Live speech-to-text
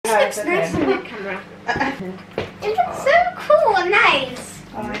looks nice on the camera. It looks so cool and nice.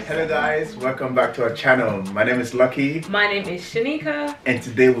 Hello guys, welcome back to our channel. My name is Lucky. My name is Shanika. And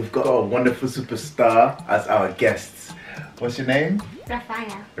today we've got a wonderful superstar as our guests. What's your name?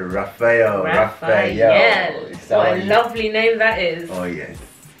 Raphael. Raphael. What a lovely name that is. Oh yes.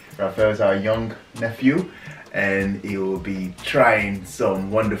 Raphael is our young nephew and he will be trying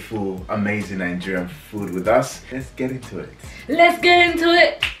some wonderful, amazing Nigerian food with us. Let's get into it. Let's get into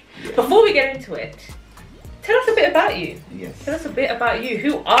it. Yes. Before we get into it, tell us a bit about you. Yes. Tell us a bit about you.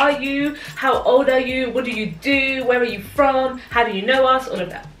 Who are you? How old are you? What do you do? Where are you from? How do you know us? All of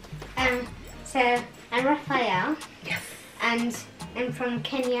that. So I'm Raphael. Yes. And I'm from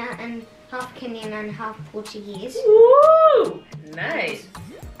Kenya and half Kenyan and half Portuguese. Woo! Nice.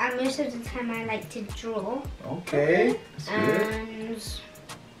 And most of the time I like to draw. Okay. That's good. And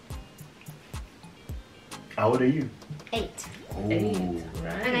How old are you? 8. Oh. 8, And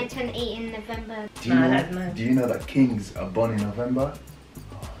I right. turn 8 in November. Do you, That's nice. do you know that kings are born in November?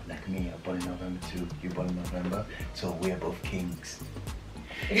 Oh, like me, I'm born in November too. You're born in November, so we're both kings.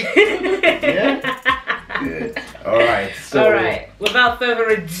 Yeah? Good. Alright, so... Alright, without further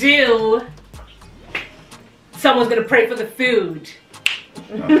ado, someone's gonna pray for the food.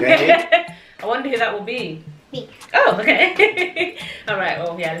 Okay. I wonder who that will be. Me. Oh, okay. Alright,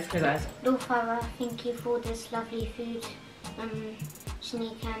 well, yeah, let's close eyes. Lord Father, thank you for this lovely food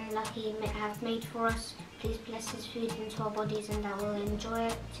Shanika and Lucky have made for us. Please bless this food into our bodies and that we'll enjoy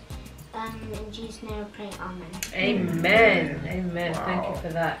it. In Jesus' name I pray, amen. Amen. Amen. Wow. Thank you for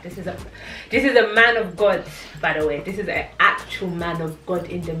that. This is a man of God, by the way. This is an actual man of God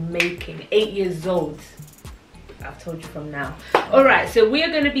in the making. 8 years old. I've told you from now. Alright, so we are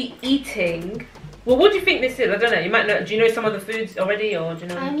going to be eating. Well, what do you think this is? I don't know. You might know. Do you know some of the foods already, or do you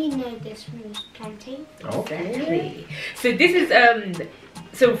know? I only know this one's plantain. Exactly. So this is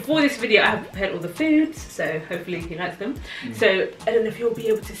so for this video I have prepared all the foods, so hopefully he likes them. So I don't know if you'll be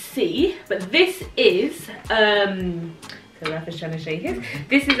able to see, but this is so Raph is trying to show you his.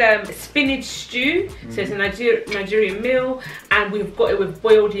 This is spinach stew. So it's a Nigerian meal, and we've got it with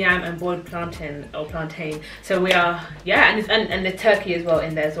boiled yam and boiled plantain. So we are, yeah, and the turkey as well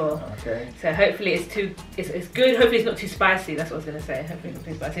in there as well. Okay. So hopefully it's good. Hopefully it's not too spicy. That's what I was gonna say. Hopefully it's not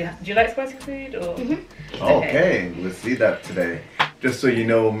too spicy. Do you like spicy food or? Okay, we'll see that today. Just so you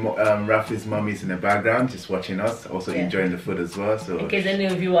know, Rafi's mommy's in the background, just watching us, also enjoying the food as well. So in case any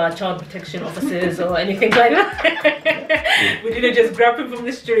of you are child protection officers or anything like that, we didn't just grab him from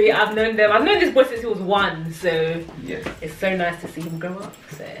the street. I've known them. I've known this boy since he was 1, so yes, it's so nice to see him grow up.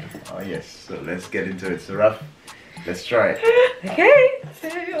 So. Oh yes, so let's get into it. So Raf, let's try it. Okay. So,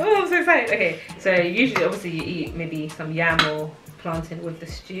 oh, I'm so excited. Okay. So usually, obviously, you eat maybe some yam or plantain with the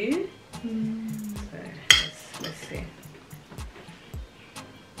stew. So let's see.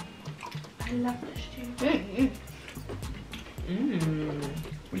 I love the stew.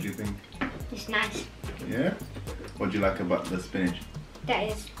 What do you think? It's nice. Yeah? What do you like about the spinach?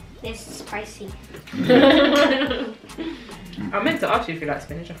 It's spicy. I meant to ask you if you like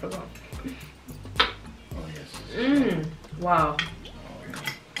spinach, I forgot. Oh yes. Wow. Oh, yeah.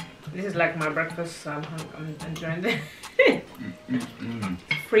 This is like my breakfast, so I'm enjoying this.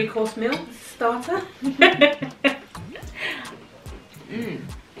 3-course meal starter.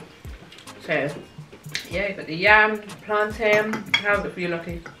 So, yeah, you got the yam, plantain. How's it for you,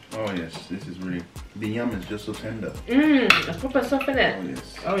 Lucky? Oh yes, this is really, the yam is just so tender. It's proper soft in it.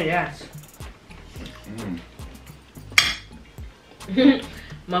 Oh yes. Oh yes.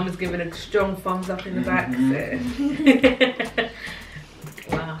 Mum is giving a strong thumbs up in the back.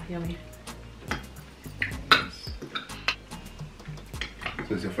 So. Wow, yummy. Yes.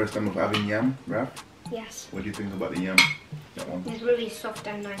 So it's your first time of having yam, Raf? Yes. What do you think about the yam? That one? It's really soft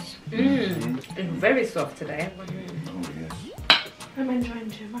and nice. It's very soft today. Oh yes. I'm enjoying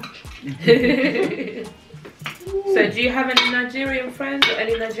too much. So do you have any Nigerian friends or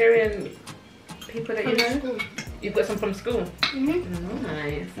any Nigerian people that you know? School. You've got some from school?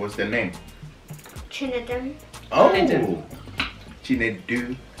 Nice. What's their name? Trinidad. Oh! Chinedu.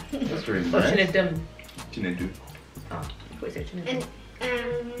 Chinedu. That's very Or nice. Chinedum. Chinedu. Oh, what is it? Chinedum.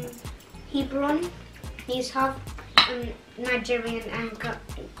 And Hebron. He's half Nigerian and Ghana.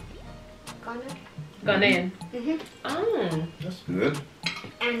 Ghanaian. Oh, That's good.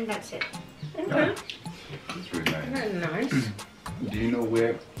 And that's it. okay. That's very nice. Very nice. Do you know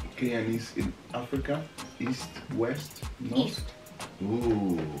where Kenyan is in Africa? East, west, north? East.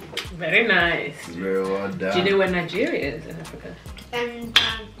 Ooh. Very nice. Very well done. Do you know where Nigeria is in Africa? And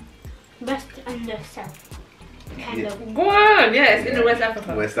west and the south. Kind of. Go on, yeah, it's in the West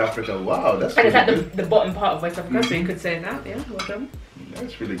Africa. West Africa, wow, that's And it's really at good. the bottom part of West Africa, so you could say that, yeah, well done.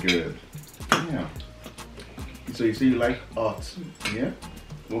 That's really good. Yeah. So you say you like art, yeah?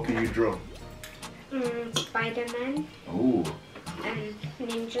 What can you draw? Spider-Man. Oh. And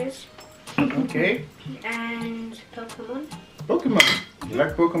ninjas. Okay. And Pokemon. Pokemon. You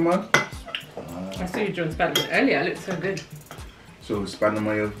like Pokemon? I saw you drawing Spider-Man earlier. It looks so good. So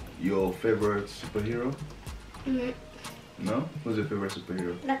Spider-Man, your favorite superhero? No? Who's your favorite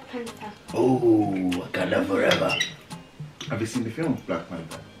superhero? Black Panther. Oh, Wakanda Forever. Have you seen the film Black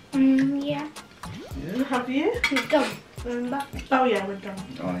Panther? Yeah. Yeah. Have you? We've done. Remember? Oh yeah, we're done.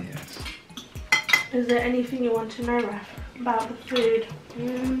 Oh yes. Is there anything you want to know, Raf, about the food?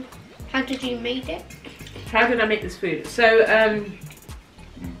 How did you make it? How did I make this food? So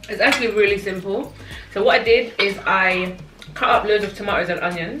it's actually really simple. So what I did is I cut up loads of tomatoes and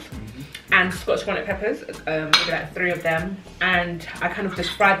onions and Scotch bonnet peppers, maybe like 3 of them, and I kind of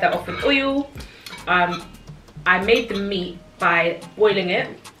just fried that off with oil. I made the meat by boiling it,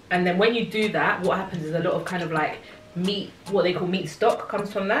 and then when you do that, what happens is a lot of kind of like meat, what they call meat stock,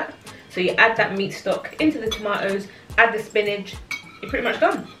 comes from that. So you add that meat stock into the tomatoes, add the spinach, you're pretty much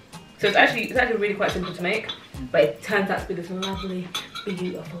done. So it's actually really quite simple to make, but it turns out to be this lovely,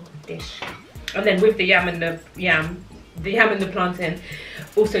 beautiful dish. And then with the yam and the plantain,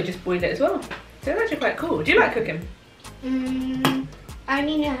 also just boiled it as well. So it's actually quite cool. Do you like cooking? I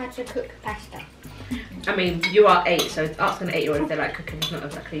only know how to cook pasta. I mean, you are 8, so asking an 8-year-old if they like cooking is not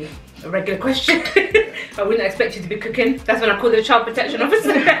exactly a regular question. I wouldn't expect you to be cooking. That's when I call the child protection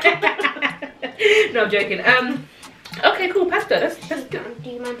officer. No, I'm joking. Okay, cool, pasta. That's good. Do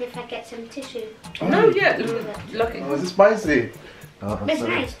you mind if I get some tissue? No, yeah, lucky. Oh, is it spicy? Oh, It's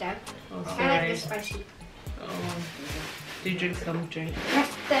sorry. nice though. Oh, I like sorry. the spicy. Oh. Do you drink some drink?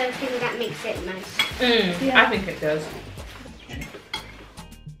 That's the thing that makes it nice. I think it does.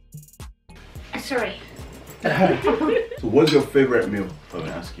 Sorry. So what's your favorite meal? If I may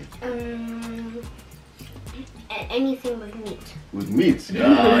ask you. Anything with meat. With meat?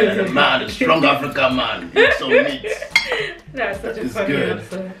 Yeah, the man, the strong African man. Eat some meat. That's such a It's funny good.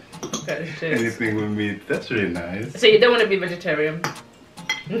 answer. That is jokes. Anything with meat. That's really nice. So you don't want to be vegetarian?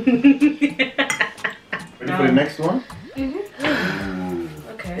 Ready for the next one? Ooh,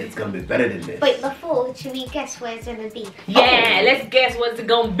 Okay. it's gonna be better than this. Wait, before, should we guess where it's gonna be? Yeah, let's guess what's it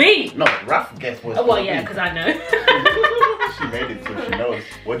gonna be. No, Raph, guess what? Oh, well, yeah, because I know. She made it, so she knows.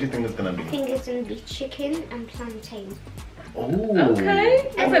 What do you think it's gonna be? I think it's gonna be chicken and plantain. Oh. Okay.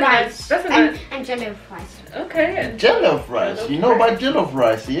 That's And a rice. nice. That's a nice. And jollof rice. Okay. Jollof rice. You know about jollof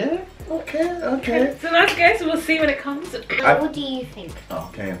rice, yeah? Okay, okay. It's a nice guess. We'll see when it comes. What do you think?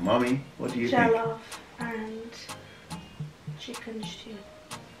 Okay, mommy, what do you think? Jollof and chicken stew.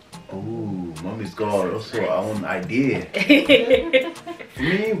 Oh, mommy's got also her own idea. For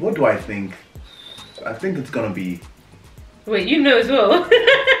me, what do I think? I think it's gonna be. Wait, you know as well.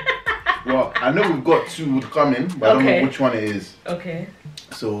 Well, I know we've got 2 coming, but I don't know Okay. which one it is. Okay.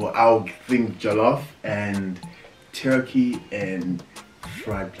 So I'll think jollof and turkey and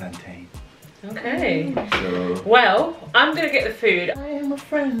fried plantain. Okay. So Well, I'm gonna get the food. I am a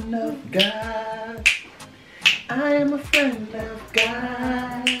friend of God. I am a friend of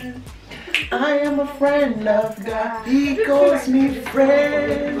God. I am a friend of God. He calls me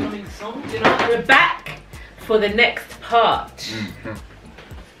friend. We're back for the next part.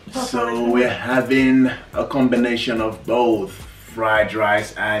 So we're having a combination of both fried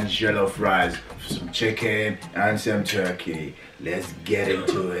rice and jollof rice, some chicken and some turkey. Let's get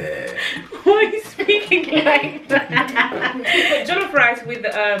into it. Why are you speaking like that? Jollof rice with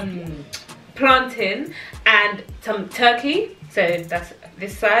plantain and some turkey. So that's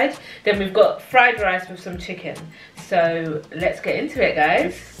this side. Then we've got fried rice with some chicken. So let's get into it,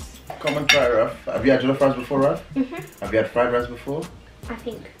 guys. Come and try, Raf. Have you had jollof rice before, Raf? Have you had fried rice before? I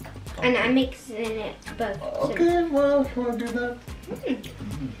think. And I mix in it both. so- Okay, well, if you want to do that.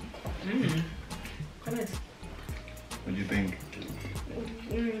 Quite nice. What do you think?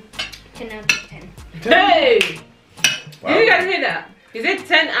 10 out of 10. Hey! Wow. Did you guys hear that? Is it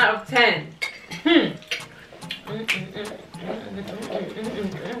 10 out of 10?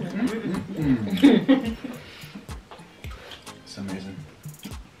 It's amazing.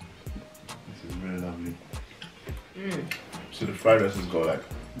 This is really lovely. So the fried rice has got like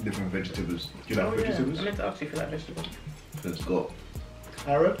different vegetables. Do you like vegetables? I meant to ask you for that vegetable. So it's got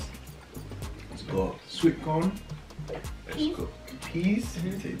carrots, it's got sweet corn, it's got peas,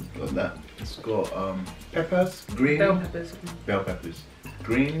 it's got that. It's got peppers, green, Bell peppers. bell peppers,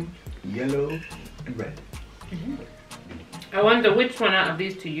 green, yellow, and red. I wonder which one out of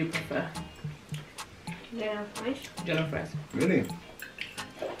these 2 you prefer. Yeah, nice. Jollof rice. Really?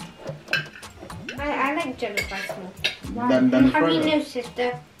 I like jollof rice more. than the Have fried you rice. noticed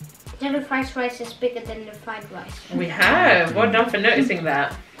that jollof rice is bigger than the fried rice? We have. Well done for noticing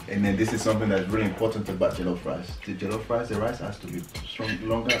that. And then this is something that's really important about jollof rice. The jollof rice, the rice has to be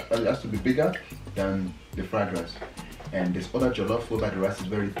it has to be bigger than the fried rice. And this other jollof whereby the rice is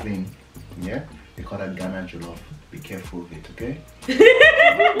very thin, yeah? They call that Ghana jollof. Be careful of it, okay?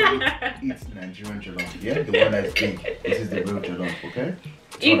 It's Nigerian jollof, yeah? The one that's big. This is the real jollof, okay?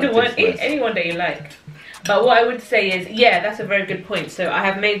 Eat the one, eat any one that you like. But what I would say is, yeah, that's a very good point. So I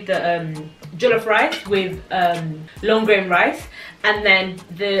have made the jollof rice with long grain rice, and then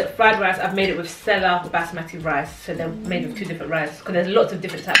the fried rice I've made it with Stella basmati rice. So they're made with 2 different rice because there's lots of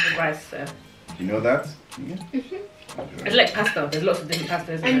different types of rice. So you know that? Yeah. it's like pasta. There's lots of different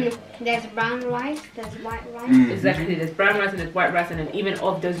pastas. And there's brown rice, there's white rice. Exactly. There's brown rice and there's white rice, and then even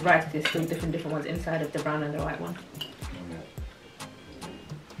of those rice, there's still different ones inside of the brown and the white one.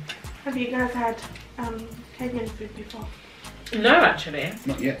 Have you guys had Kenyan food before? No, actually.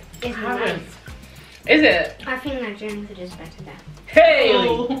 Not yet. It's I haven't. nice. Is it? I think Nigerian food is better there. Hey,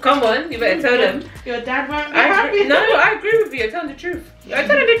 Oh. come on, you better tell them. Your dad won't be I happy. agree. No, I agree with you. Tell them the truth. I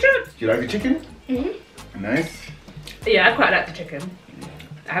tell them the truth. Do you like the chicken? Mm-hmm. Nice. Yeah, I quite like the chicken.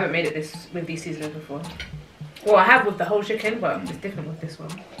 I haven't made it with these seasonings before. Well, I have with the whole chicken, but it's different with this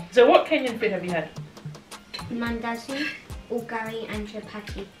one. So, what Kenyan food have you had? Mandazi, ugali, and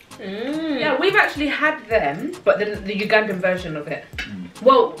chapati. Yeah, we've actually had them, but the Ugandan version of it.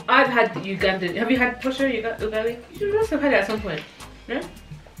 Well, I've had the Ugandan. Have you had Posho ugali? You must have had it at some point. No?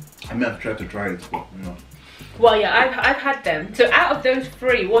 I may have tried to try it, but no. Well, yeah, I've had them. So, out of those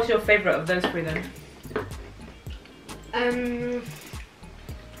 3, what's your favourite of those 3 then?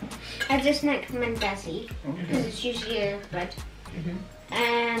 I just like mandazi because it's usually a bread.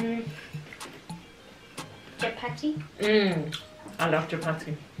 Chapati. I love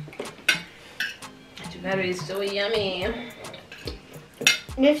chapati. Chapati is so yummy.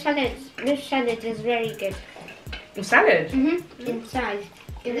 This salad is very good. The salad? Inside,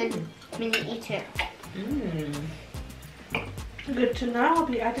 and then when you eat it. Good to know. I'll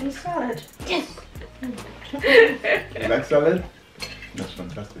be adding salad. Yes. You like salad? That's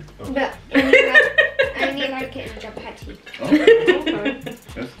fantastic. Oh. But I only like it in chapati. Okay.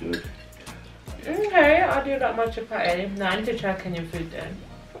 That's good. Okay, I do like my chapati. No, I need to try Kenyan food then.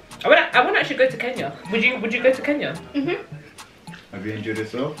 I want to actually go to Kenya. Would you go to Kenya? Have you enjoyed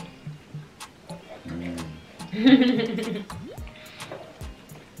yourself?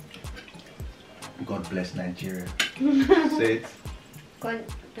 God bless Nigeria. Say it. God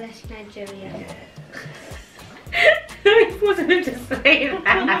bless Nigeria. I'm forcing him to say I'm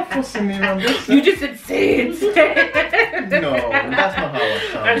that. not forcing him. I'm just You just said say it. No, that's not how I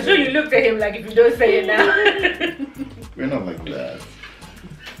sound. I'm sure you looked at him like if you don't say it now. We're not like that.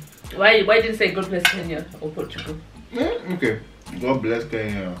 Why didn't you say God bless Kenya or Portugal? Okay. God bless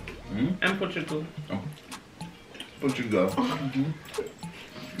Kenya. And Portugal. Portugal.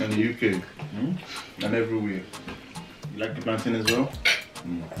 And the UK. And everywhere. You like the plantain as well?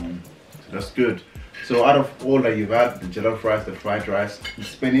 So that's good. So out of all that you've had, the jollof rice, the fried rice, the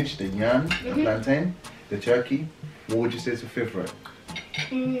spinach, the yam, the plantain, the turkey, what would you say is your favorite?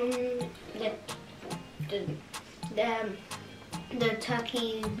 The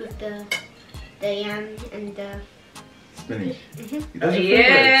turkey with the yam and the Spinach. Mm-hmm. That's your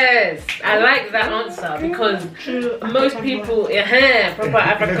Yes, I like that answer because most people, proper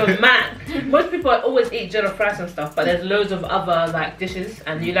African man, most people always eat jollof rice and stuff, but there's loads of other like dishes,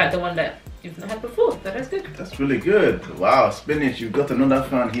 and you like the one that you've not had before, so that's good. That's really good. Wow, spinach, you've got another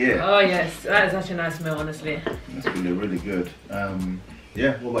fan here. Oh yes, that is such a nice meal, honestly. That's really, really good.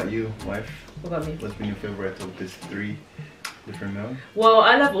 Yeah, what about you, wife? What about me? What's been your favorite of these 3 different meals? Well,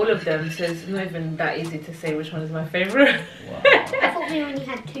 I love all of them, so it's not even that easy to say which one is my favorite. Wow. I thought we only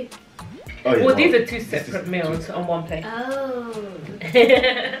had 2. Oh, yeah, Well, these are 2 this is separate meals on one plate. Oh.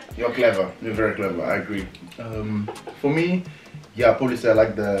 You're clever. You're very clever. I agree. For me, yeah, I'll probably say I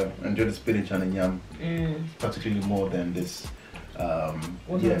enjoy the spinach and the yam, particularly more than this. What's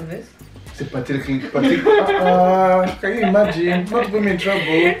wrong with this? It's particularly, can you imagine? Not put me in trouble.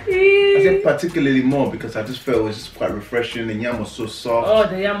 I said particularly more because I just felt it was just quite refreshing. The yam was so soft. Oh,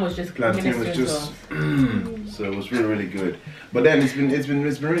 the yam was just Plantain was just so it was really, really good. But then it's been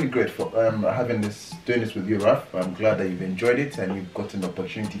really great for doing this with you, Raf. I'm glad that you've enjoyed it and you've gotten the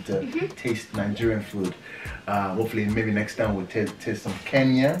opportunity to taste Nigerian food. Hopefully maybe next time we'll taste some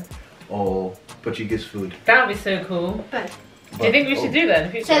Kenyan or Portuguese food. That would be so cool. But Do you think we should do that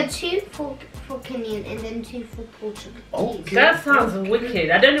in the so future? 2 for Kenyan and then 2 for Portuguese. Okay. That sounds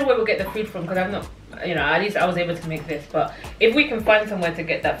wicked. I don't know where we'll get the food from because I've not, at least I was able to make this. But if we can find somewhere to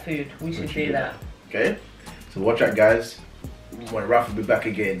get that food, we should do that. Okay. So watch out, guys. When Raf will be back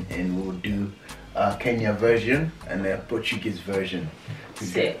again, and we'll do a Kenya version and a Portuguese version.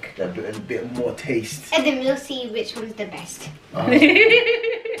 Sick. A bit more taste. And then we'll see which one's the best. Well,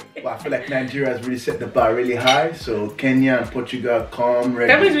 I feel like Nigeria has really set the bar really high. So Kenya and Portugal, calm,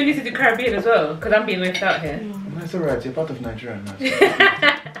 ready. That means we need to do Caribbean as well, because I'm being left out here. That's alright. You're part of Nigeria now. So.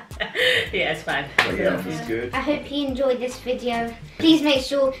 Yeah, it's fine. But yeah, it's good. I hope you enjoyed this video. Please make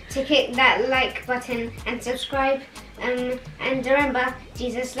sure to hit that like button and subscribe. And remember,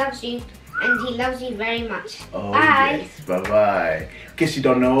 Jesus loves you, and He loves you very much. Oh, Bye. yes. Bye-bye. In case you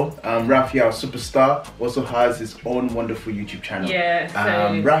don't know, Raphael Superstar also has his own wonderful YouTube channel. Yeah,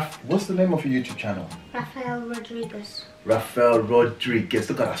 so... Raf, what's the name of your YouTube channel? Rafael Rodriguez. Rafael Rodriguez.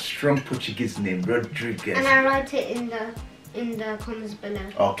 Look at that strong Portuguese name, Rodriguez. And I write it in the comments below.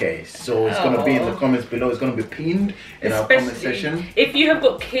 Okay, so it's gonna be in the comments below. It's gonna be pinned in our comment section. If you have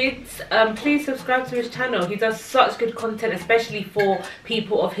got kids, please subscribe to his channel. He does such good content, especially for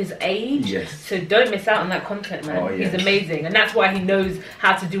people of his age. Yes. So don't miss out on that content, man. Oh, yes. He's amazing, and that's why he knows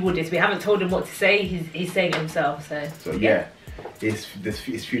how to do all this. We haven't told him what to say. He's saying it himself. So yeah, his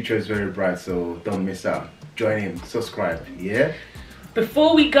future is very bright. So don't miss out. Join him. Subscribe. Yeah.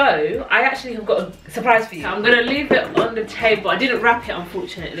 Before we go, I actually have got a surprise for you. I'm going to leave it on the table. I didn't wrap it,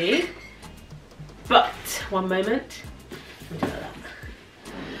 unfortunately. But, one moment.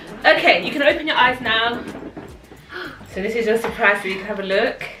 Okay, you can open your eyes now. So this is your surprise, so you can have a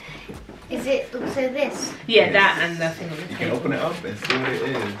look. Is it also this? Yeah, Yes. that and the thing on the table. You can open it up and see what it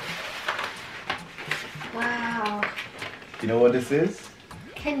is. Wow. You know what this is?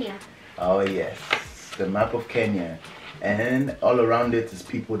 Kenya. Oh yes, the map of Kenya. And all around it is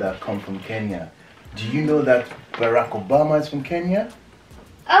people that come from Kenya. Do you know that Barack Obama is from Kenya?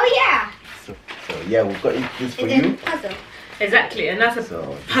 Oh yeah. So yeah, we've got this for It's a you. puzzle. Exactly, and that's a So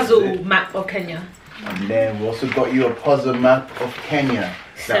this is puzzle it. map of Kenya. And then we also got you a puzzle map of Kenya.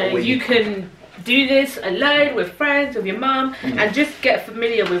 So That way you can do this alone, with friends, with your mum, and just get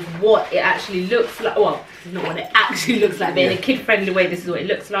familiar with what it actually looks like. Well, this is not what it actually looks like, but in a kid-friendly way, this is what it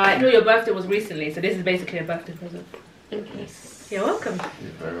looks like. I know your birthday was recently, so this is basically a birthday present. Yes. You're welcome.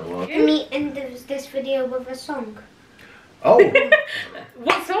 You're very welcome. Let me end this video with a song. Oh,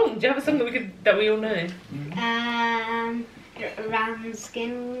 What song? Do you have a song that we all know? Round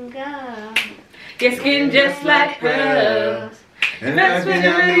skin girl. Your skin just like pearls. That's what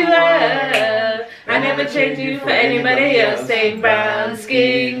I really love. I never change you for anybody else. Same brown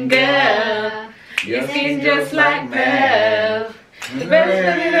skin girl. Your skin just like pearls. The best of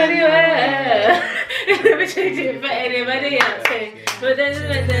anybody love. I never change it for anybody else. But then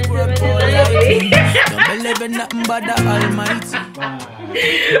Don't believe in nothing but the Almighty.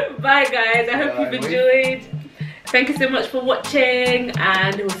 bye guys, I hope you've enjoyed. Thank you so much for watching,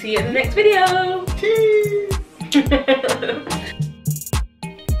 and we'll see you in the next video. cheese.